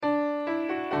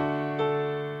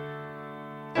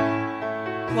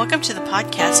Welcome to the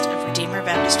podcast of Redeemer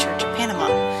Baptist Church of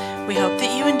Panama. We hope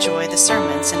that you enjoy the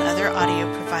sermons and other audio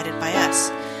provided by us.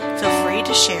 Feel free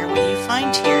to share what you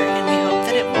find here, and we hope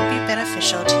that it will be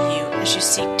beneficial to you as you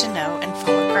seek to know and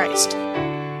follow Christ.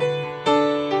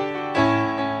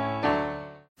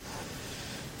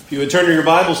 If you would turn your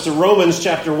Bibles to Romans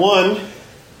chapter 1, we'll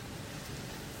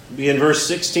be in verse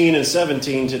 16 and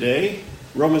 17 today.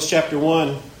 Romans chapter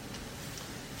 1.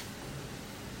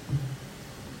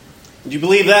 Do you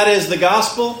believe that is the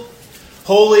gospel?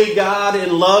 Holy God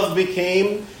in love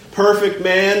became perfect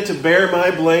man to bear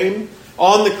my blame.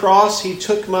 On the cross he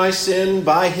took my sin.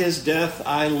 By his death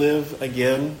I live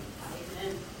again.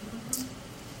 Amen.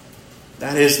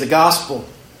 That is the gospel.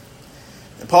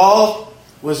 And Paul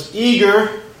was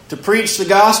eager to preach the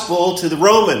gospel to the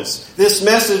Romans. This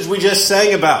message we just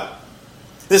sang about.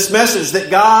 This message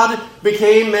that God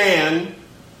became man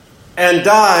and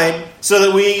died so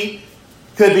that we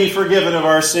could be forgiven of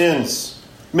our sins,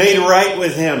 made right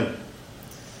with Him.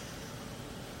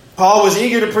 Paul was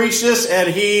eager to preach this, and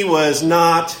he was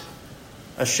not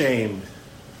ashamed.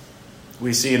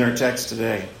 We see in our text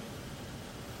today.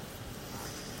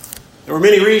 There were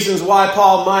many reasons why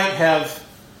Paul might have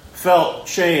felt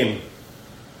shame.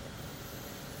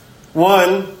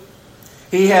 One,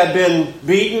 he had been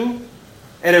beaten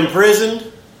and imprisoned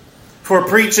for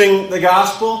preaching the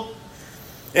gospel.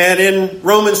 And in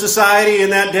Roman society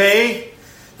in that day,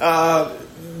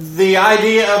 the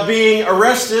idea of being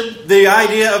arrested, the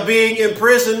idea of being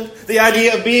imprisoned, the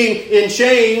idea of being in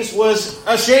chains was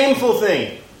a shameful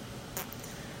thing.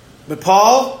 But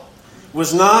Paul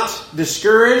was not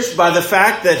discouraged by the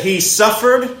fact that he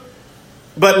suffered.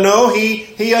 But no,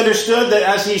 he understood that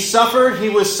as he suffered, he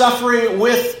was suffering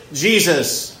with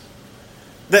Jesus.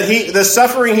 That the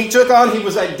suffering he took on, he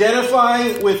was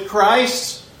identifying with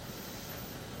Christ.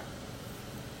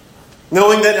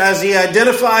 Knowing that as he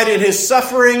identified in his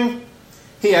suffering,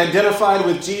 he identified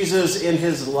with Jesus in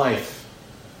his life.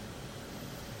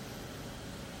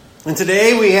 And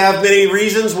today we have many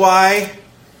reasons why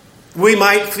we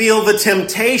might feel the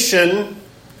temptation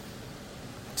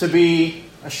to be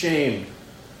ashamed.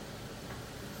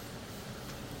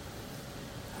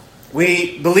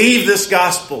 We believe this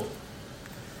gospel.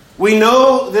 We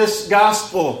know this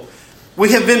gospel.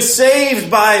 We have been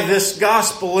saved by this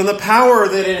gospel and the power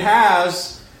that it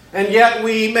has, and yet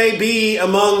we may be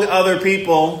among other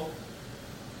people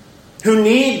who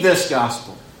need this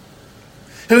gospel,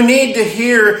 who need to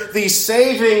hear these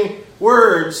saving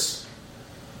words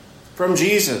from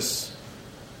Jesus.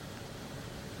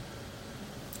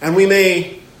 And we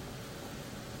may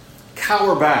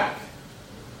cower back,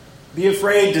 be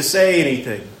afraid to say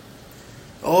anything.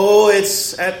 Oh,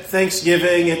 it's at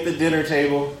Thanksgiving at the dinner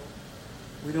table.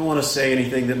 We don't want to say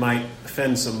anything that might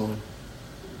offend someone.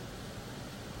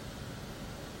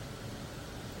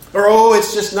 Or, oh,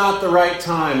 it's just not the right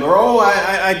time. Or, oh,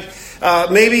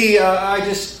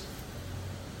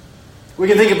 we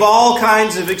can think of all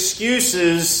kinds of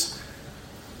excuses,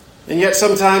 and yet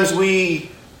sometimes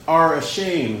we are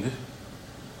ashamed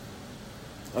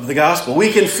of the gospel.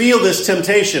 We can feel this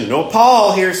temptation. No,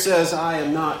 Paul here says, I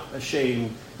am not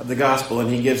ashamed of the gospel, and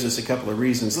he gives us a couple of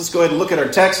reasons. Let's go ahead and look at our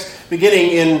text, beginning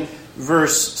in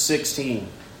verse 16.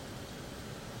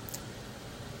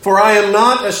 For I am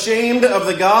not ashamed of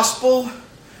the gospel,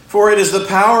 for it is the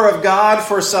power of God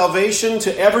for salvation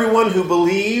to everyone who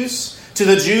believes, to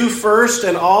the Jew first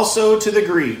and also to the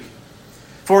Greek.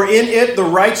 For in it the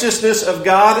righteousness of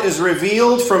God is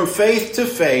revealed from faith to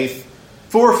faith,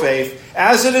 for faith,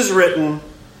 as it is written,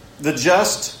 the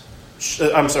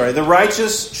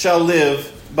righteous shall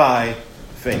live by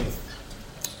faith.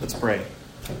 Let's pray.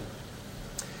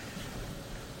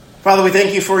 Father, we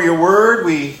thank you for your word.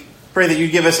 We pray that you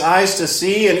give us eyes to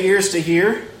see and ears to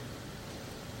hear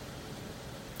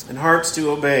and hearts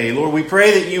to obey. Lord, we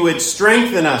pray that you would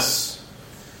strengthen us.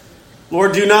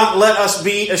 Lord, do not let us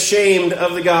be ashamed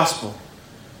of the gospel.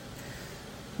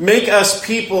 Make us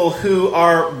people who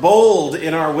are bold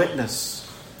in our witness.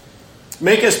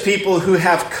 Make us people who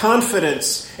have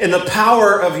confidence in the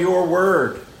power of your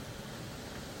word.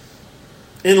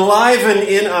 Enliven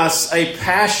in us a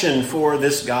passion for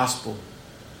this gospel.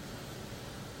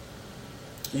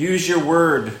 Use your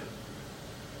word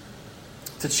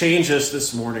to change us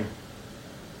this morning.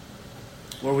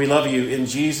 Lord, we love you in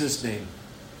Jesus' name.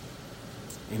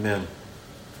 Amen.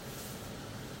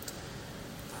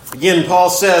 Again, Paul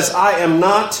says, I am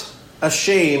not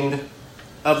ashamed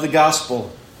of the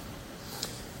gospel.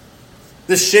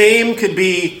 The shame could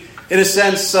be, in a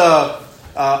sense,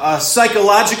 a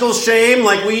psychological shame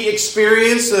like we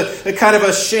experience, a kind of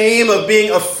a shame of being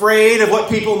afraid of what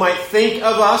people might think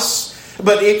of us.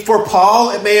 But for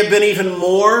Paul, it may have been even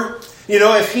more.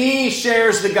 If he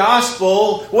shares the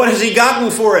gospel, what has he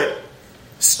gotten for it?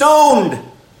 Stoned,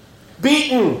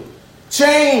 beaten,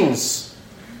 chains.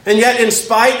 And yet, in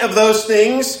spite of those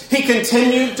things, he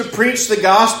continued to preach the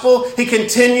gospel. He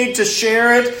continued to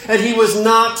share it, and he was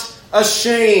not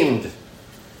ashamed.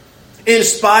 In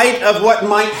spite of what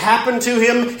might happen to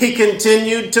him, he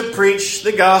continued to preach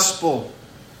the gospel.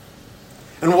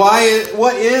 And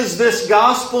what is this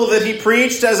gospel that he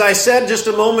preached? As I said just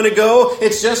a moment ago,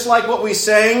 it's just like what we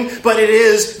sang, but it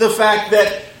is the fact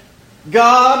that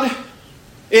God,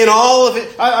 in all of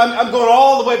it, I'm going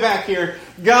all the way back here.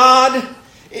 God,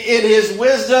 in His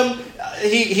wisdom,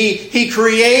 He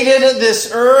created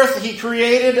this earth. He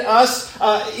created us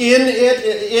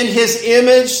in His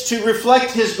image to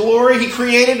reflect His glory. He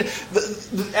created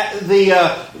the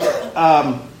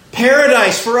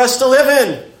paradise for us to live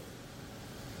in.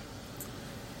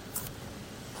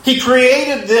 He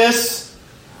created this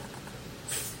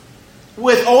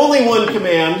with only one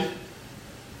command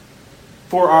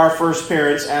for our first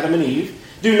parents, Adam and Eve.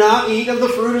 Do not eat of the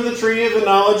fruit of the tree of the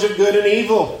knowledge of good and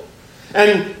evil.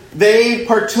 And they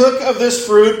partook of this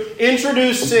fruit,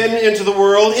 introduced sin into the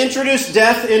world, introduced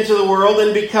death into the world,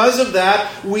 and because of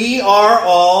that, we are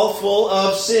all full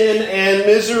of sin and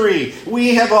misery.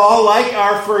 We have all, like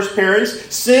our first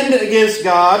parents, sinned against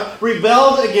God,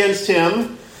 rebelled against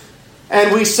Him,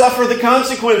 and we suffer the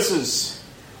consequences.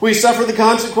 We suffer the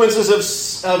consequences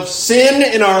of sin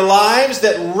in our lives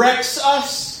that wrecks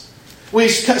us. We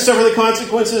suffer the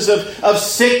consequences of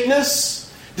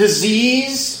sickness,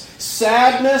 disease,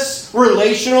 sadness,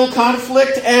 relational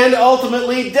conflict, and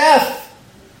ultimately death.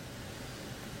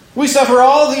 We suffer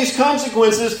all of these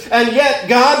consequences, and yet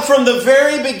God from the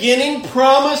very beginning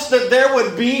promised that there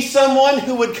would be someone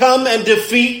who would come and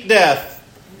defeat death.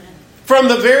 From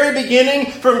the very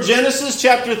beginning, from Genesis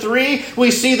chapter 3,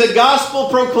 we see the gospel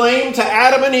proclaimed to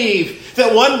Adam and Eve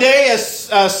that one day a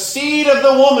seed of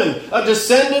the woman, a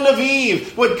descendant of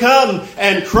Eve, would come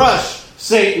and crush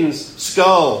Satan's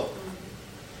skull.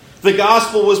 The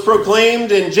gospel was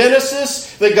proclaimed in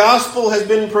Genesis. The gospel has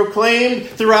been proclaimed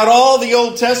throughout all the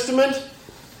Old Testament.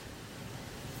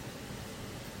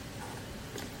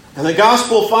 And the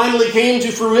gospel finally came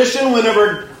to fruition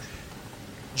whenever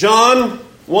John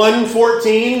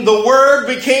 1:14, the Word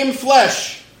became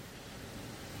flesh.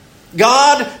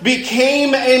 God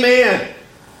became a man.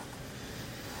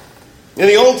 In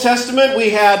the Old Testament,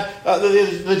 we had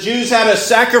the Jews had a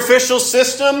sacrificial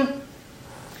system.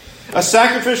 A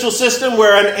sacrificial system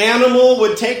where an animal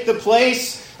would take the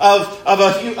place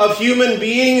of human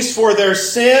beings for their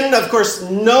sin. Of course,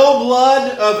 no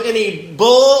blood of any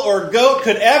bull or goat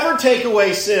could ever take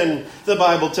away sin, the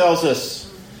Bible tells us.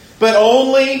 But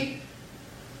only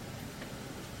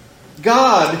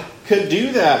God could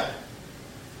do that.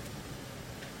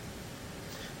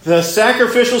 The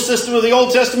sacrificial system of the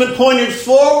Old Testament pointed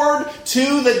forward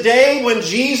to the day when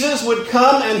Jesus would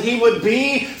come and He would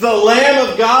be the Lamb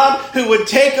of God who would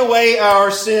take away our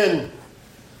sin.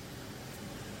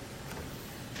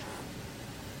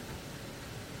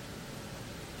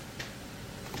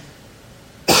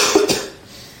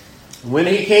 When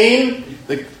He came,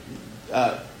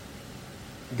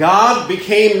 God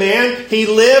became man. He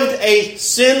lived a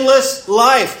sinless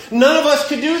life. None of us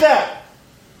could do that.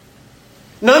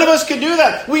 None of us could do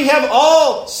that. We have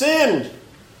all sinned.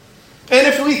 And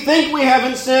if we think we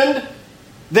haven't sinned,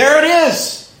 there it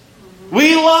is.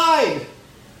 We lied.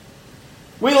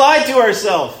 We lied to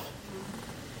ourselves.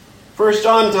 1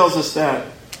 John tells us that.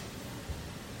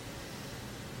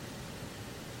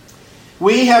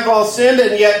 We have all sinned,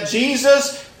 and yet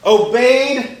Jesus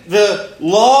obeyed the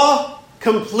law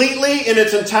completely in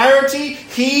its entirety.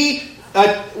 He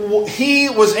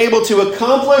was able to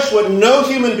accomplish what no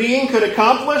human being could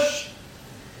accomplish.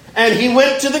 And He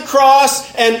went to the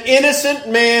cross, an innocent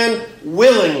man,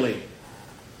 willingly.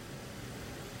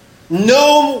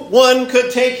 No one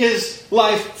could take His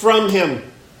life from Him.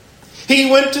 He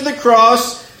went to the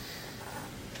cross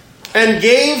and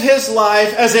gave His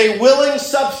life as a willing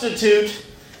substitute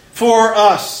for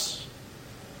us.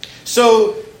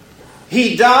 So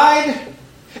He died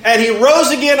and He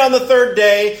rose again on the third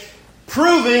day,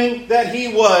 proving that He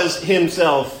was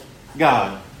Himself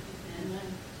God.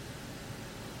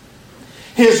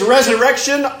 His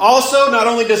resurrection also, not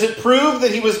only does it prove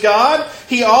that He was God,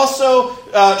 He also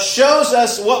shows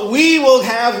us what we will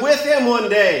have with Him one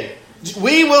day.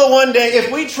 We will one day,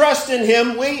 if we trust in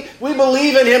Him, we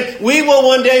believe in Him, we will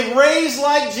one day raise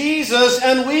like Jesus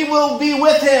and we will be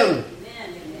with Him.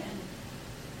 Amen.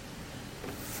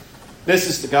 This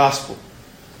is the gospel.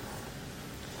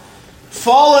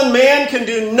 fallen man can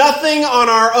do nothing on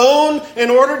our own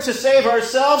in order to save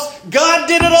ourselves. God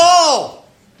did it all.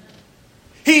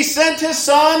 He sent His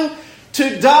Son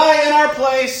to die in our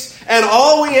place, and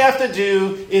all we have to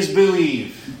do is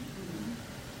believe.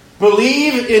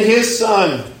 Believe in His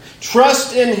Son.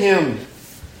 Trust in Him,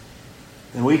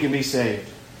 and we can be saved.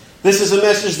 This is a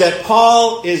message that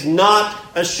Paul is not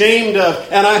ashamed of,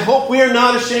 and I hope we are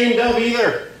not ashamed of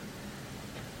either.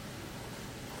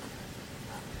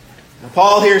 Now,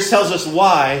 Paul here tells us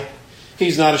why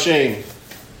he's not ashamed.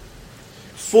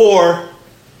 For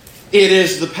it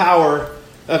is the power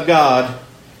of God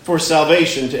for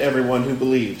salvation to everyone who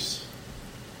believes.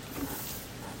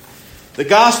 The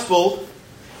gospel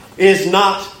is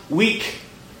not weak.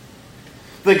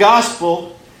 The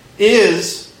gospel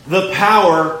is the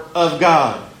power of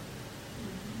God.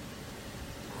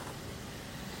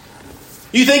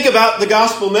 You think about the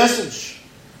gospel message,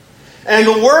 and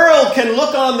the world can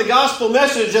look on the gospel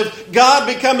message of God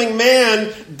becoming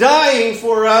man, dying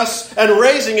for us, and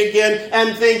raising again,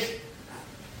 and think,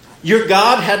 your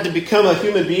God had to become a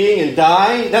human being and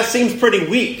die? That seems pretty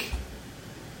weak.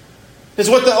 It's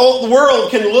what the world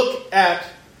can look at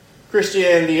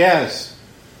Christianity as.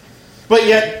 But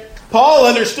yet, Paul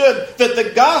understood that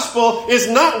the gospel is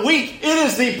not weak. It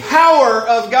is the power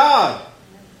of God.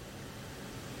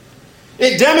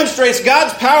 It demonstrates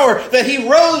God's power that He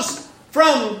rose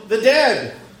from the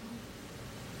dead.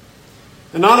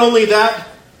 And not only that,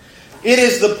 it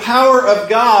is the power of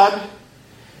God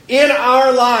in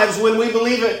our lives when we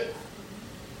believe it.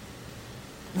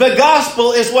 The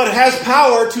gospel is what has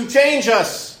power to change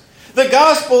us. The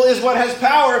gospel is what has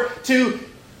power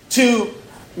to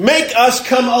make us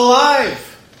come alive.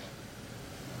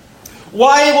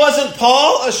 Why wasn't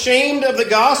Paul ashamed of the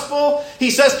gospel?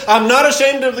 He says, I'm not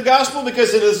ashamed of the gospel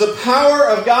because it is the power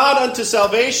of God unto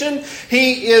salvation.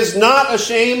 He is not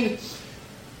ashamed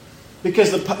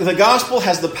because the gospel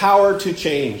has the power to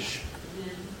change.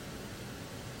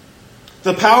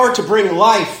 The power to bring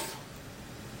life.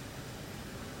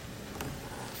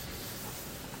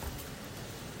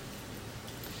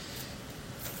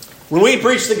 When we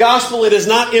preach the gospel, it is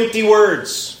not empty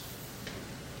words.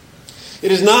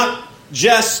 It is not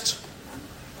just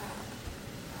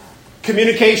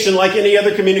communication like any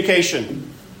other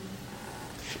communication.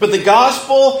 But the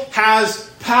gospel has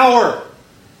power.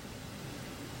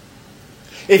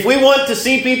 If we want to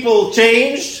see people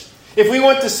changed, if we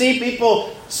want to see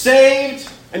people saved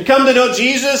and come to know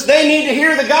Jesus, they need to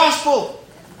hear the gospel.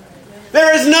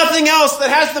 There is nothing else that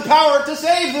has the power to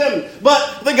save them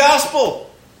but the gospel.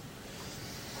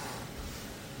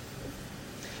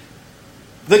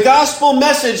 The gospel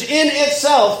message in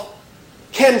itself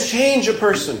can change a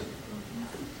person.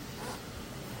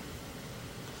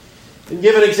 And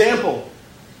give an example.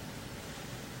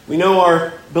 We know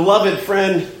our beloved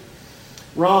friend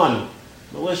Ron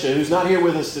Militia, who's not here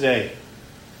with us today.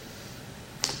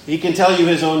 He can tell you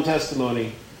his own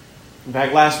testimony. In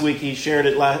fact, last week he shared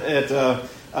it at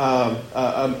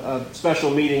a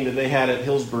special meeting that they had at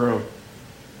Hillsborough.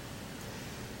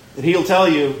 And he'll tell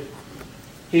you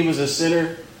he was a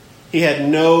sinner. He had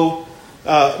no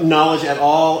knowledge at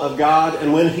all of God.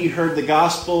 And when he heard the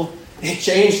gospel, it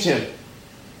changed him.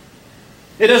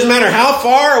 It doesn't matter how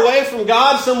far away from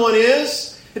God someone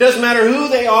is. It doesn't matter who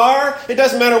they are. It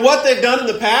doesn't matter what they've done in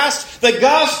the past. The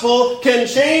gospel can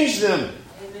change them.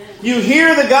 Amen. You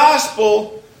hear the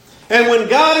gospel, and when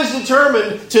God is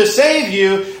determined to save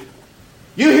you,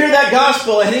 you hear that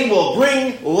gospel and He will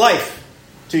bring life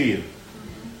to you.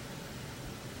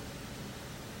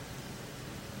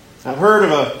 I've heard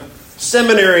of a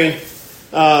seminary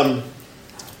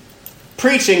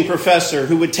preaching professor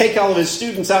who would take all of his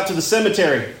students out to the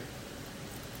cemetery.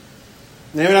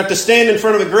 They would have to stand in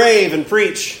front of a grave and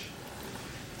preach.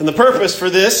 And the purpose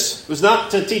for this was not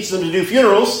to teach them to do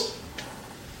funerals.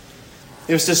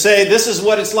 It was to say, this is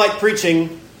what it's like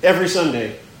preaching every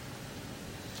Sunday.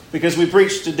 Because we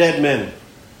preach to dead men,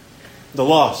 the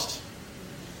lost.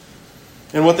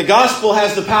 And what the gospel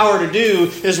has the power to do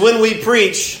is when we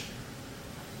preach,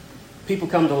 people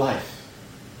come to life.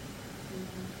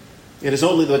 It is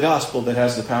only the gospel that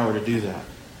has the power to do that.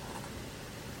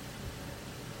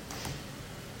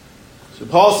 So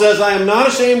Paul says, I am not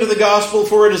ashamed of the gospel,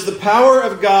 for it is the power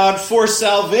of God for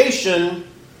salvation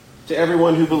to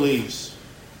everyone who believes.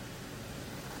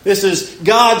 This is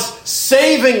God's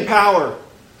saving power.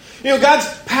 You know, God's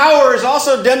power is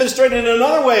also demonstrated in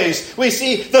other ways. We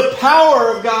see the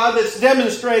power of God that's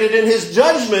demonstrated in His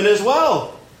judgment as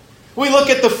well. We look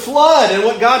at the flood and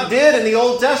what God did in the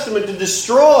Old Testament to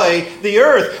destroy the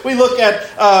earth. We look at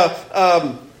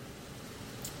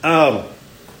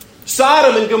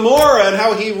Sodom and Gomorrah and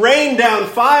how he rained down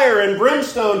fire and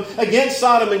brimstone against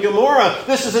Sodom and Gomorrah.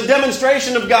 This is a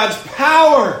demonstration of God's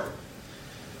power.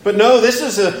 But no,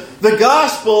 the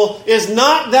gospel is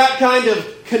not that kind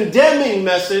of condemning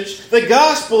message. The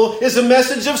gospel is a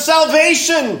message of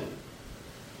salvation.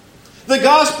 The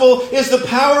gospel is the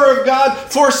power of God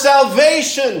for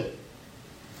salvation.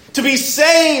 To be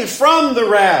saved from the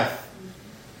wrath.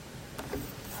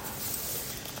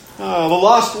 The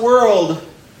lost world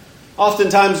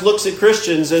oftentimes looks at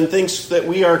Christians and thinks that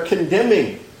we are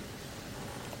condemning.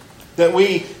 That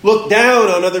we look down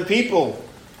on other people.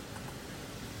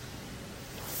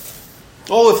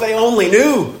 Oh, if they only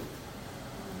knew.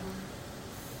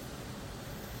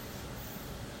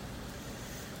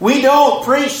 We don't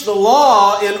preach the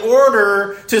law in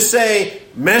order to say,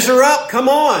 measure up, come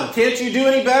on, can't you do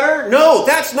any better? No,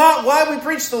 that's not why we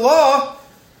preach the law.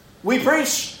 We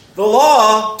preach the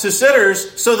law to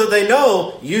sinners so that they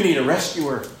know you need a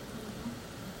rescuer.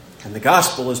 And the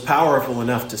gospel is powerful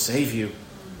enough to save you.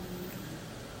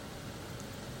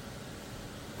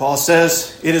 Paul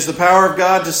says, it is the power of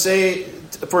God to save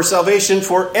for salvation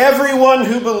for everyone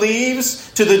who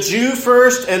believes, to the Jew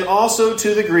first and also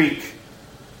to the Greek.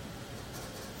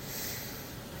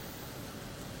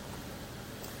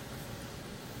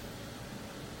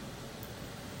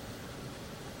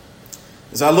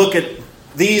 As I look at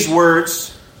these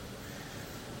words,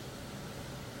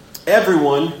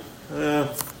 everyone,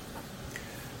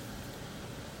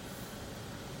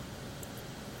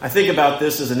 I think about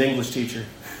this as an English teacher.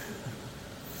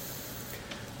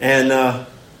 And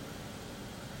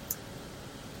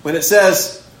when it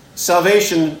says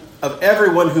salvation of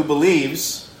everyone who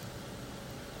believes,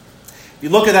 if you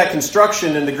look at that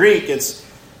construction in the Greek, it's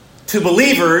to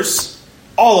believers,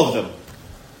 all of them.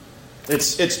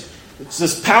 It's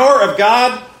this power of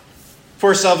God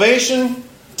for salvation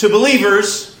to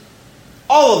believers,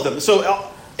 all of them.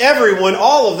 So everyone,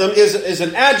 all of them, is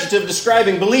an adjective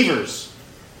describing believers.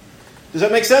 Does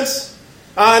that make sense?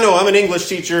 I know, I'm an English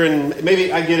teacher, and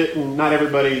maybe I get it, and not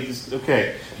everybody is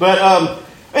okay. But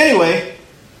anyway,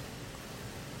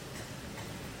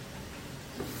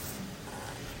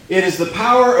 it is the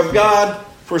power of God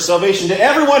for salvation to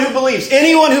everyone who believes,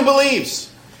 anyone who believes.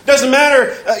 Doesn't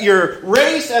matter your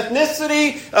race,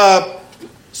 ethnicity,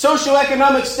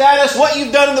 socioeconomic status, what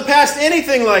you've done in the past,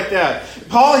 anything like that.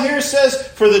 Paul here says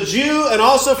for the Jew and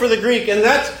also for the Greek. And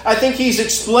that's, I think he's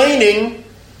explaining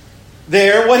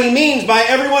there what he means by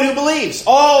everyone who believes.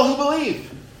 All who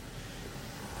believe.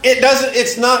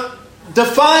 It's not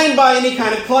defined by any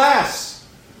kind of class.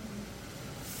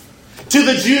 To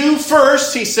the Jew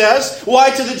first, he says. Why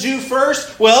to the Jew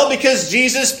first? Well, because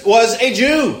Jesus was a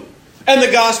Jew. And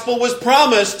the gospel was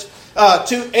promised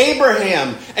to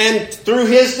Abraham and through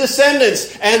his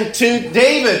descendants and to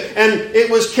David. And it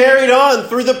was carried on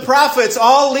through the prophets,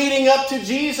 all leading up to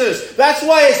Jesus. That's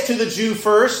why it's to the Jew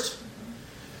first.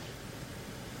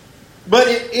 But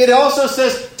it also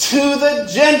says to the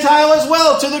Gentile as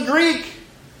well, to the Greek.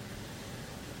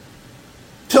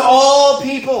 To all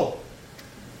people.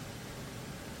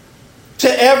 To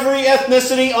every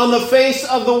ethnicity on the face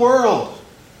of the world.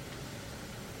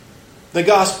 The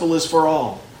gospel is for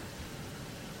all.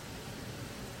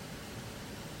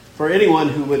 For anyone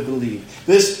who would believe.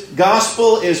 This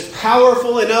gospel is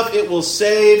powerful enough, it will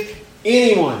save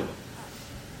anyone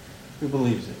who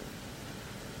believes it.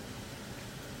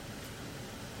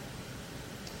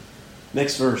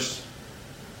 Next verse.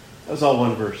 That was all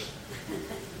one verse.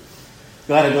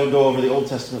 Glad I don't go over the Old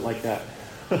Testament like that.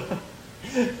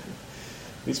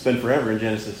 We spend forever in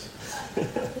Genesis.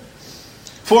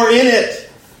 For in it,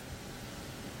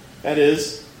 that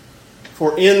is,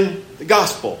 for in the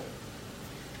gospel.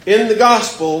 In the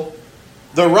gospel,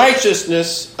 the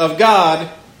righteousness of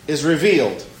God is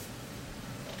revealed.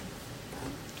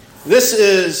 This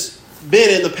has been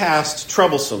in the past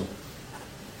troublesome.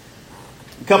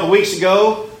 A couple weeks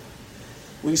ago,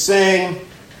 we sang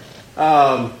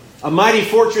A Mighty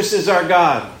Fortress is Our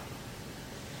God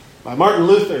by Martin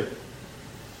Luther.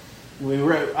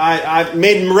 I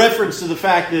made reference to the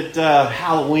fact that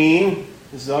Halloween,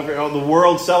 the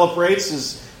world celebrates,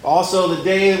 is also the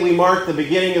day that we mark the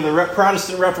beginning of the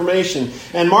Protestant Reformation.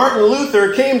 And Martin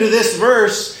Luther came to this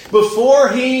verse before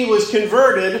he was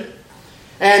converted,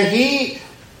 and he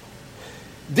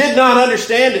did not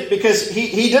understand it because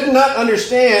he did not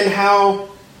understand how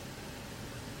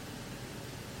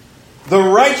the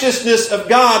righteousness of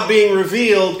God being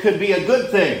revealed could be a good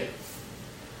thing.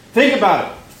 Think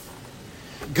about it.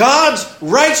 God's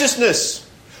righteousness.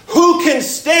 Who can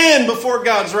stand before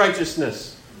God's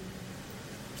righteousness?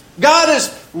 God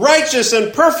is righteous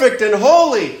and perfect and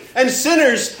holy, and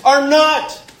sinners are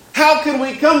not. How can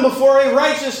we come before a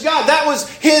righteous God? That was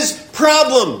his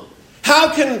problem.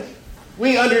 How can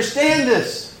we understand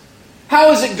this?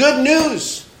 How is it good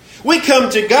news? We come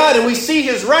to God and we see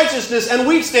his righteousness and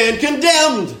we stand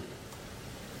condemned.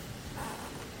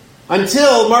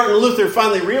 Until Martin Luther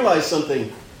finally realized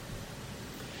something.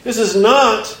 This is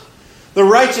not the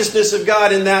righteousness of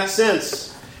God in that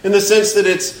sense. In the sense that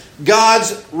it's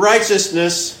God's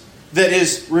righteousness that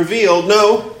is revealed.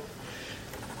 No,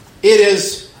 it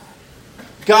is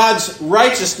God's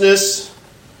righteousness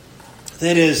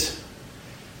that is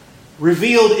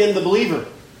revealed in the believer.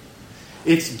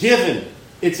 It's given.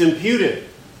 It's imputed.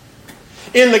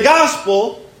 In the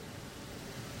gospel,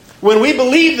 when we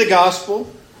believe the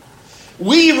gospel,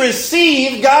 we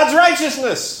receive God's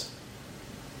righteousness.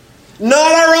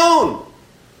 Not our own.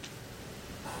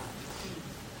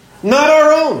 Not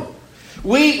our own.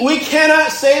 We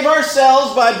cannot save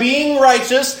ourselves by being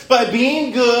righteous, by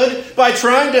being good, by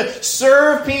trying to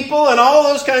serve people and all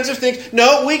those kinds of things.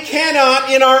 No, we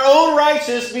cannot in our own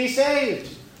righteousness be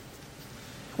saved.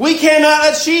 We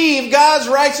cannot achieve God's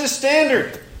righteous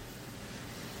standard.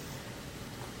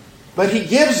 But he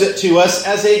gives it to us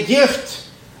as a gift.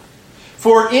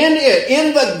 For in it,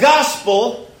 in the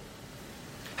gospel,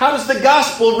 how does the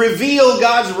gospel reveal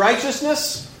God's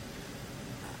righteousness?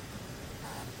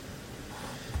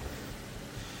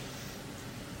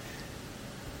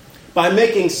 By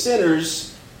making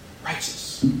sinners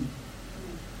righteous.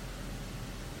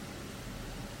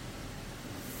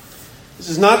 This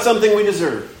is not something we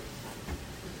deserve.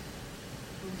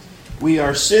 We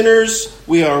are sinners.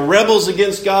 We are rebels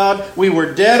against God. We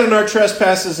were dead in our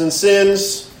trespasses and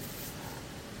sins.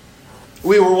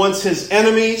 We were once his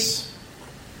enemies.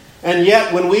 And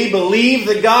yet when we believe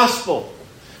the gospel,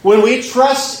 when we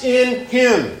trust in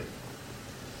him,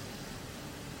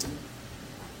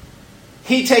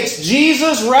 he takes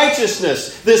Jesus'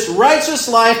 righteousness, this righteous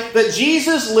life that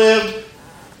Jesus lived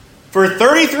for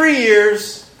 33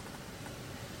 years,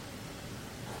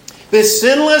 this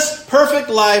sinless, perfect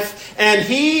life, and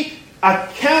he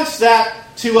accounts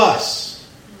that to us.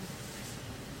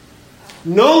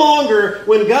 No longer,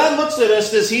 when God looks at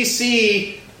us, does he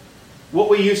see what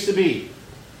we used to be.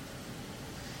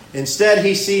 Instead,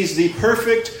 he sees the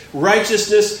perfect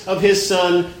righteousness of his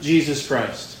Son, Jesus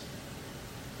Christ.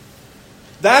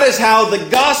 That is how the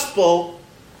gospel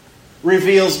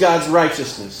reveals God's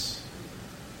righteousness.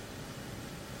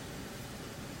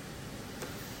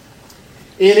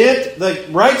 In it, the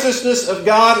righteousness of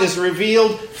God is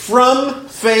revealed from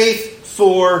faith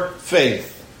for faith.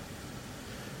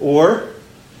 Or,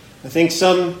 I think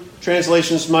some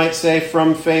translations might say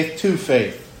from faith to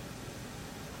faith.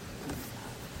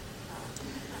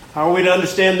 How are we to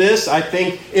understand this? I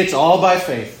think it's all by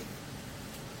faith.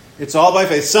 It's all by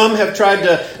faith. Some have tried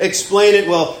to explain it,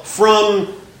 well, from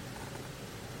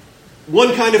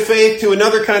one kind of faith to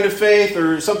another kind of faith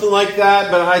or something like that.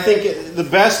 But I think the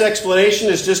best explanation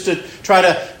is just to try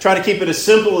to keep it as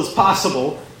simple as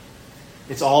possible.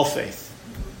 It's all faith.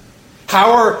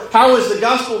 How is the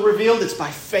gospel revealed? It's by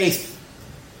faith.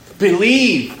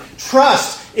 Believe,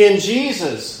 trust in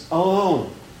Jesus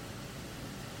alone.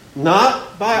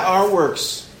 Not by our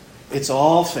works. It's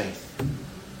all faith.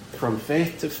 From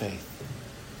faith to faith.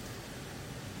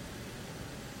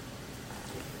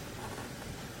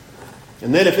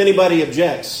 And then if anybody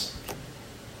objects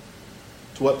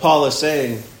to what Paul is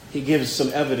saying, he gives some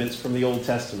evidence from the Old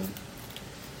Testament.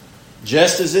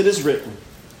 Just as it is written,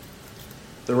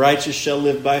 the righteous shall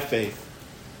live by faith.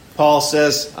 Paul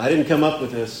says, I didn't come up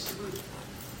with this.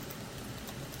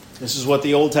 This is what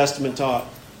the Old Testament taught.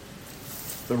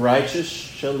 The righteous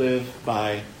shall live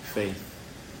by faith.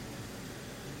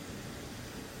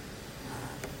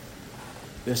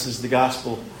 This is the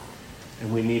gospel,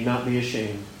 and we need not be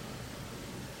ashamed.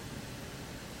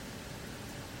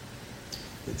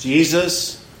 That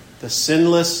Jesus, the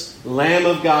sinless Lamb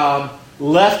of God,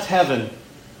 left heaven,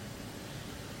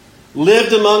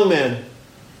 lived among men,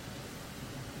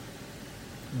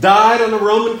 died on a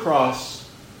Roman cross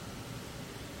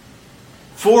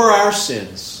for our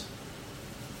sins,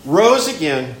 rose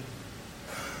again,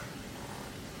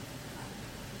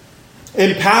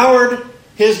 empowered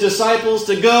his disciples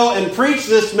to go and preach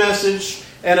this message,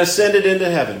 and ascended into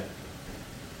heaven.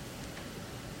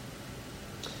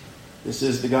 This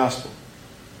is the gospel.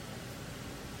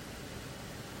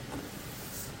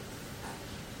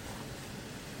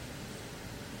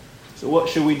 So what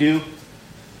should we do?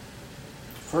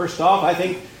 First off, I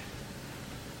think,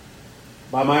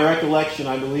 by my recollection,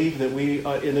 I believe that we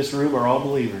in this room are all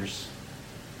believers.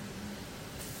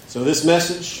 So this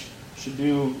message should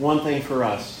do one thing for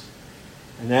us.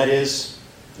 And that is,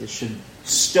 it should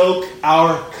stoke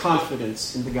our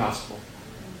confidence in the gospel.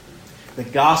 The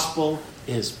gospel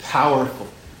is powerful.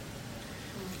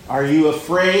 Are you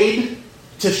afraid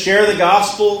to share the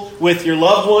gospel with your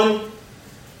loved one?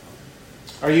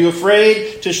 Are you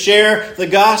afraid to share the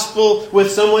gospel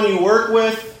with someone you work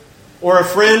with, or a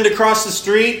friend across the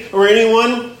street, or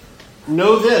anyone?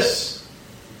 Know this: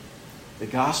 the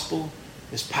gospel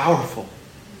is powerful.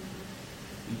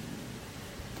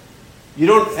 You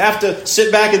don't have to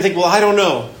sit back and think, well, I don't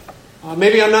know.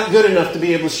 Maybe I'm not good enough to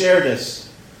be able to share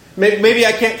this. Maybe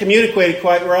I can't communicate it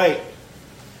quite right.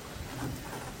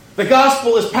 The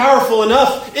gospel is powerful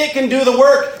enough. It can do the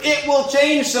work. It will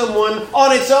change someone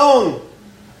on its own.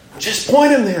 Just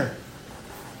point them there.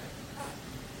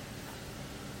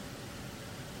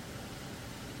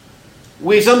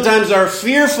 We sometimes are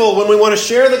fearful when we want to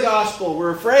share the gospel.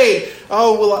 We're afraid,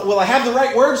 will I have the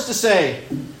right words to say?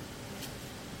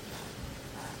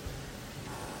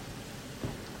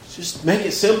 Just make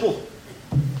it simple.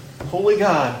 Holy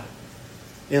God,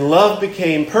 in love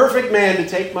became perfect man to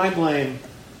take my blame.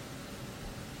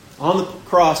 On the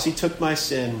cross, He took my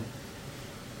sin.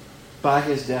 By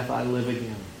His death, I live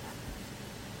again.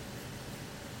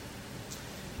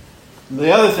 And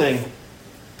the other thing,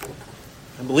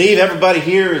 I believe everybody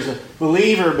here is a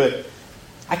believer, but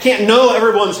I can't know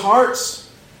everyone's hearts.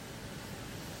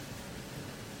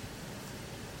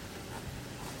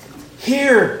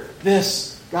 Hear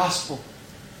this gospel.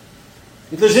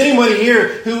 If there's anybody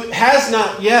here who has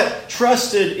not yet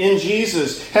trusted in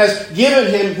Jesus, has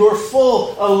given Him your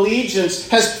full allegiance,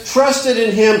 has trusted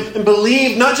in Him and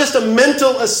believed, not just a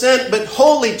mental assent, but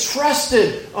wholly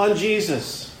trusted on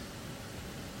Jesus,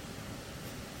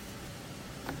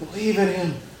 believe in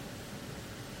Him.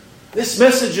 This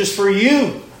message is for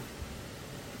you.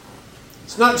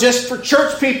 It's not just for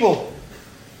church people.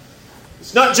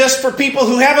 It's not just for people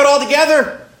who have it all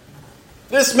together.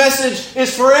 This message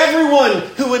is for everyone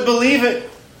who would believe it.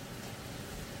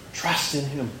 Trust in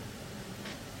Him.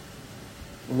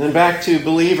 And then back to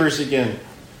believers again.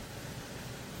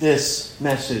 This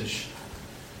message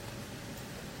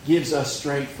gives us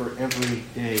strength for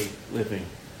everyday living.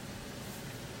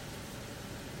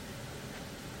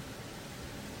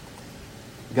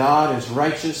 God is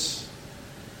righteous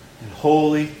and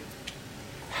holy.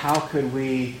 How could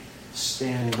we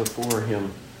stand before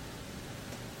Him?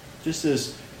 Just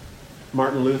as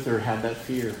Martin Luther had that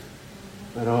fear.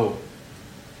 But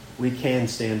we can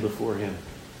stand before Him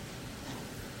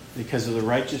because of the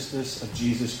righteousness of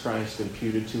Jesus Christ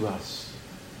imputed to us.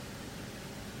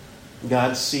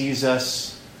 God sees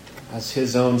us as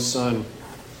His own Son.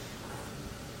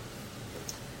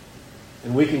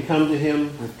 And we can come to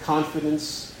Him with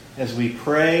confidence as we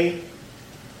pray,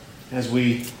 as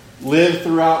we live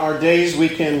throughout our days. We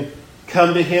can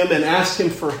come to Him and ask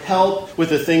Him for help with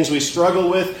the things we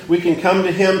struggle with. We can come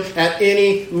to Him at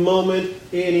any moment,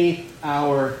 any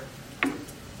hour.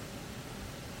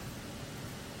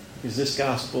 Because this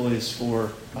gospel is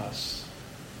for us.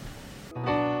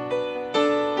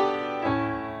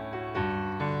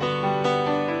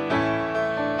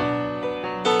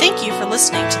 Thank you for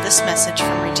listening to this message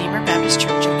from Redeemer Baptist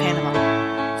Church in Panama.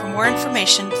 For more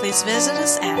information, please visit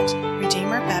us at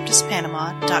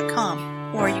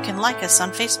redeemerbaptistpanama.com. or you can like us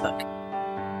on Facebook.